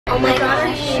Oh my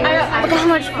gosh. Look how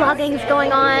much vlogging is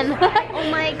going on.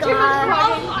 Oh my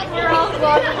god. We're all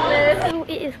vlogging this. So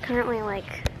it is currently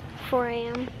like 4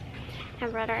 a.m.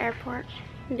 and we're at our airport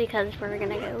because we're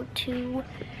gonna go to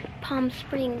Palm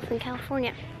Springs in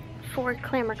California for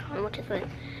ClamourCon, which is an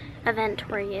event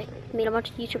where you meet a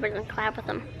bunch of YouTubers and collab with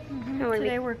them.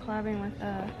 Today we're collabing with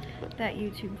that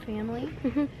YouTube family.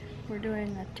 We're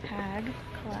doing a tag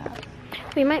collab.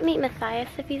 We might meet Matthias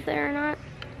if he's there or not.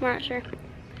 We're not sure.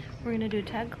 We're gonna do a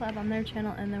tag collab on their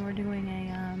channel, and then we're doing a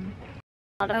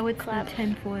it's collabs. the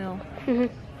tinfoil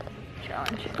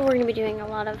challenge. But we're gonna be doing a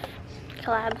lot of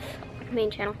collabs on the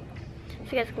main channel,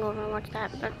 so you guys can go over and watch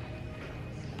that. But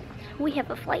we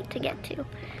have a flight to get to,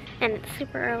 and it's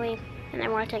super early, and I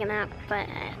want to take a nap. But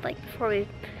want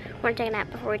to take a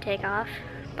nap before we take off.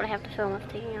 But I have to film us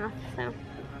taking off, so.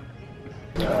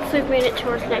 So we've made it to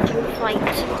our connecting flight,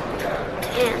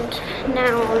 and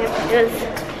now all we have to do is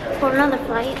board another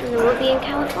flight, and then we'll be in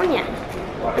California.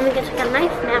 And we get to take a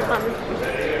nice nap on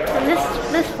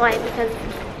this flight, because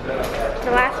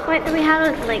the last flight that we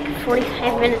had was like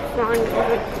 45 minutes long.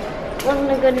 It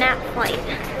wasn't a good nap flight.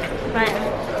 But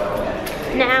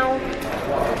now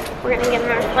we're gonna get on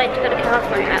our flight to go to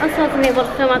California. I also wasn't able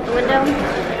to film out the window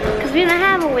because we didn't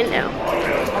have a window.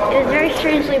 It was very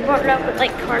strangely boarded up with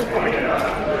like cardboard.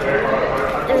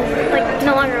 It was like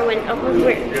no longer a window. It was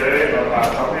weird.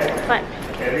 But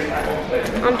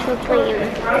onto a plane.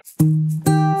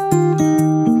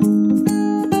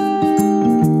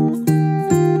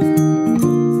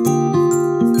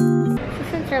 So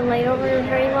since our layover is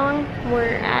very long,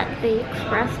 we're at the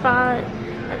express spa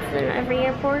that's in every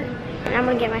airport. And I'm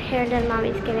gonna get my hair done.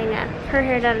 Mommy's getting her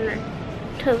hair done and her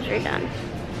toes redone,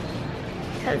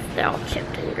 because they're all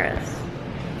chipped and gross.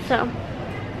 So,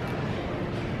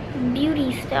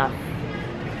 beauty stuff,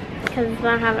 because I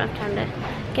don't have enough time to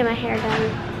get my hair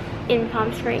done in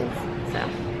Palm Springs.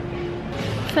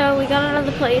 So we got out of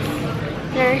the place,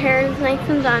 and our hair is nice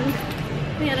and done.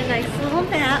 We had a nice little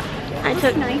nap. I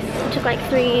took like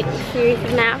 3 series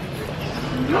of naps.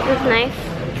 It was nice.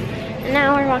 And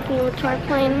now we're walking over to our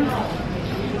plane.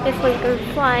 This one's gonna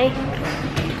fly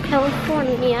to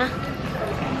California.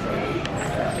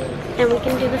 And we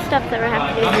can do the stuff that we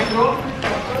have to do here.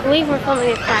 I believe we're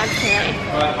filming a collab today.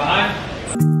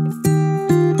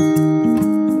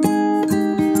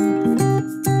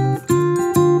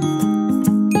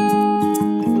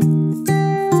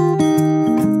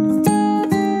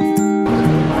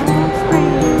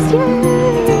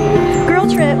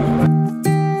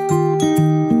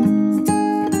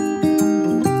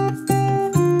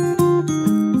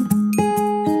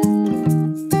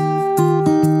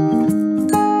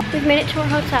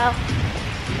 Hotel,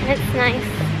 and it's nice.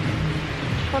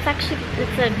 Well, it's actually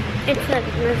it's a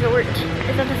resort.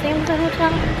 Is it the same as a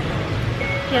hotel?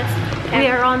 Yes. Okay. We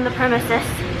are on the premises.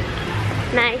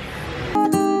 Nice.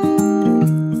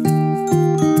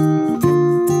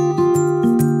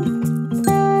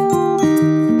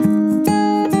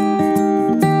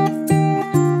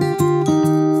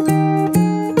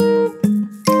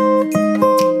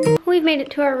 We've made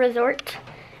it to our resort,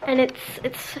 and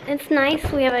it's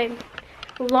nice. We have a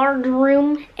large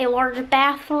room, a large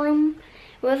bathroom.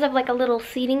 We also have like a little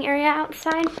seating area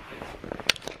outside,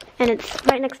 and it's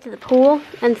right next to the pool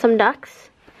and some ducks,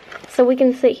 so we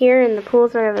can sit here and the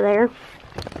pool's right over there,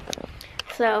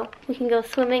 so we can go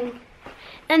swimming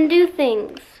and do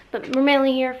things. But we're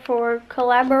mainly here for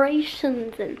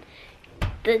collaborations and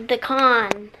the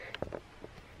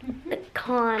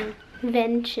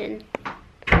convention.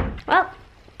 Well,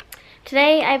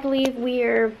 today I believe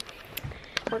we're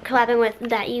collabing with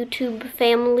that YouTube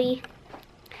family.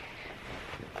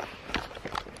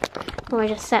 Oh, I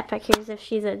just sat back here as if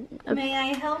she's a May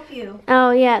I help you?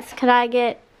 Oh yes, could I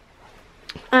get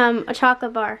a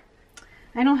chocolate bar?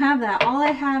 I don't have that. All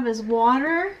I have is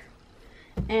water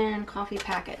and coffee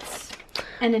packets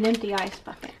and an empty ice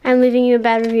bucket. I'm leaving you a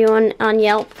bad review on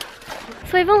Yelp.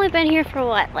 So we've only been here for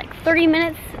what, like 30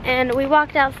 minutes, and we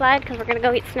walked outside because we're gonna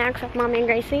go eat snacks with Mommy and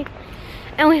Gracie,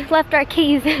 and we've left our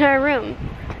keys in our room.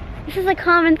 This is a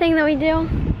common thing that we do.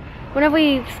 Whenever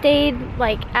we stayed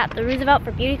like at the Roosevelt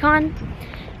for BeautyCon,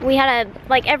 we had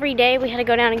like every day we had to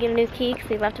go down and get a new key because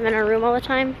we left them in our room all the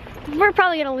time. We're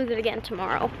probably gonna lose it again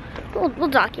tomorrow. We'll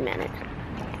document it.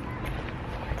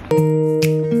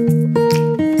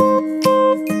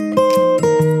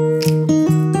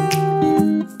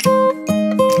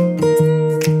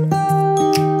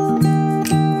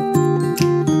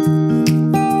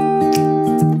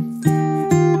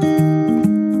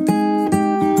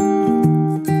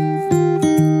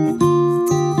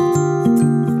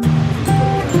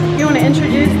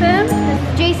 Introduce them.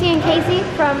 This is JACYandKACY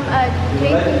from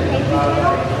JACY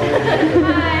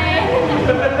Hi.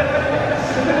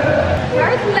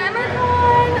 We're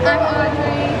Glamourcon. I'm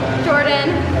Audrey. Jordan.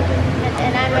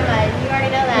 And I'm Emma. You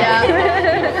already know that.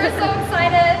 Yeah. We're so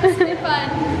excited. This will be fun.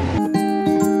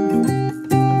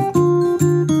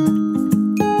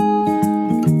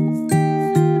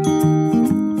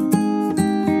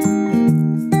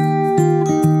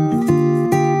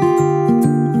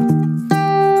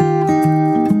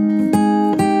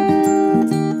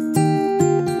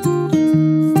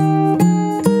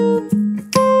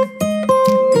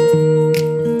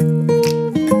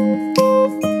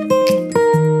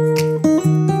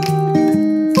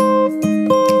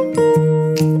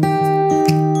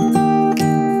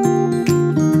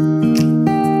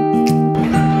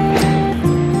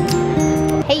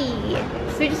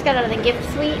 Out of the gift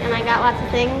suite and I got lots of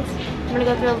things. I'm gonna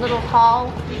go through a little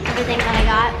haul, everything that I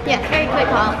got. Yeah, very quick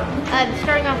haul.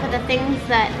 Starting off with the things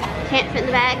that can't fit in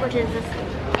the bag, which is this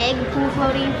egg pool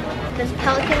floaty, this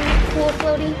pelican pool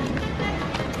floaty.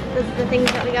 Those are the things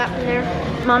that we got from there.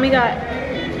 Mommy got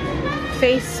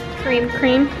face cream.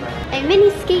 A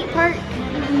mini skate park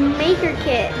maker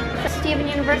kit. Steven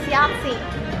University Odyssey.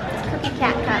 It's cookie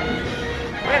cat cup.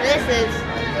 Whatever this is.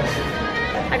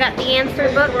 I got the answer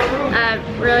book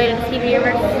related to Steven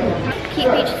University.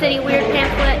 Keep Beach City Weird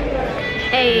pamphlet.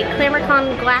 A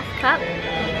Glamourcon glass cup.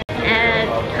 A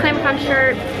Glamourcon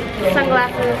shirt.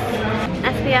 Sunglasses.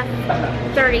 SPF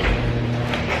 30.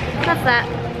 That's that.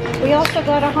 We also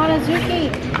got a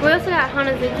Hanazuki. We also got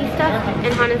Hanazuki stuff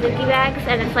and Hanazuki bags,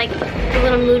 and it's like a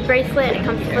little mood bracelet, and it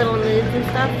comes with little moods and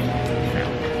stuff.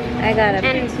 I got a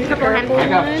and purple hemp. I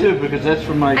got two because that's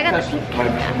for my I got test,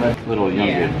 my little young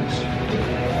goodness.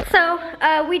 So,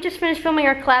 we just finished filming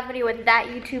our collab video with That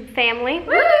YouTube Family.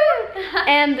 Woo!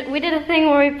 And we did a thing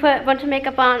where we put a bunch of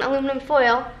makeup on aluminum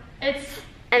foil. And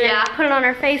then put it on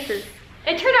our faces.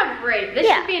 It turned out great. This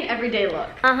should be an everyday look.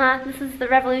 This is the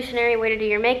revolutionary way to do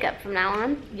your makeup from now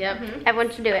on. Yep. Everyone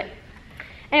should do it.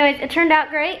 Anyways, it turned out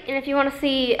great, and if you want to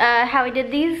see how we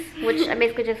did these, which I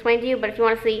basically just explained to you, but if you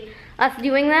want to see us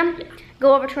doing them,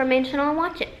 go over to our main channel and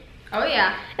watch it. Oh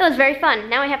yeah. It was very fun.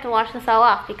 Now we have to wash this all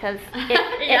off because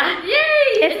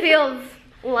it feels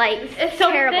like it's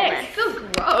so terribleness. thick. It feels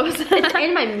gross. It's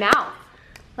in my mouth.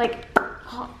 Like,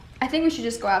 I think we should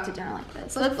just go out to dinner like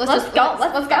this. Let's go.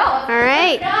 Let's go. All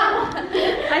right.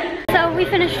 So we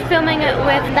finished filming it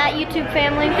with That YouTube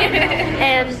Family,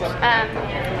 and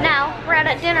now we're out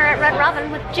at dinner at Red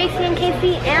Robin with JC and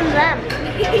Casey and them.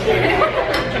 So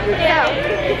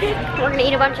we're gonna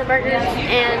eat a bunch of burgers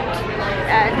and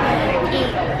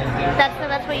eat.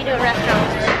 That's what you do at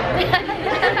restaurants.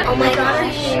 Oh my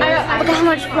gosh! Look at how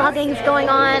much vlogging is going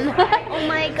on. Oh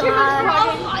my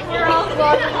god! We're all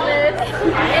vlogging this.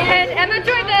 And Emma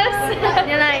joined us.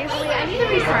 Yeah, nice. I need to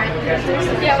restart.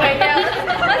 Yeah, wait,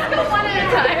 let's go one at a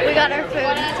time. We got our food.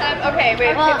 One at a time. Okay,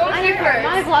 wait. Well, go with you first.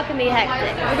 my vlog can be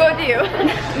hectic. We'll go with you.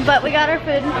 But we got our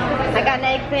food. I got an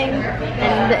egg thing,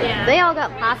 and they all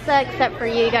got pasta except for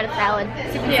you. You got a salad.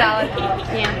 Super salad.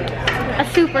 Yeah, a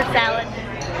super salad.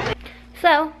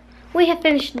 So we have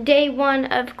finished day 1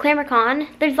 of Glamourcon.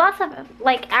 There's lots of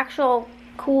like actual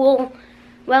cool,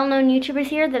 well-known YouTubers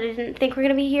here that I didn't think were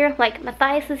gonna be here. Like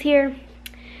Matthias is here.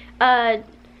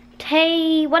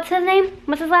 Tay, what's his name?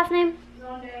 What's his last name?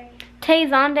 Zonde. Tay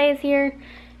Zonde is here.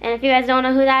 And if you guys don't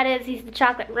know who that is, he's the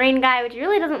chocolate rain guy, which he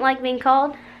really doesn't like being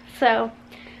called. So,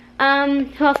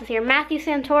 who else is here? Matthew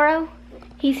Santoro,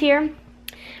 he's here.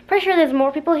 Pretty sure there's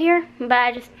more people here, but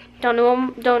I just don't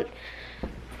know them.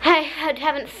 I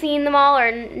haven't seen them all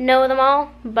or know them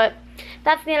all, but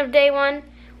that's the end of day 1.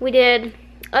 We did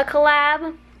a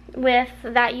collab with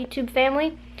That YouTube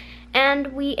Family,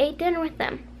 and we ate dinner with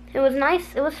them. It was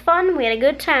nice, it was fun, we had a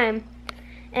good time.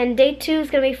 And day 2 is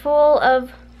going to be full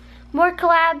of more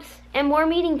collabs and more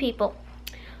meeting people.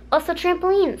 Also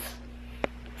trampolines.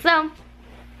 So,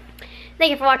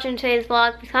 thank you for watching today's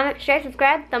vlog. Please comment, share,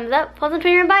 subscribe, thumbs up, pause on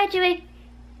Twitter, and bye, Chewy.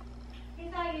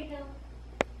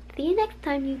 See you next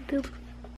time, YouTube.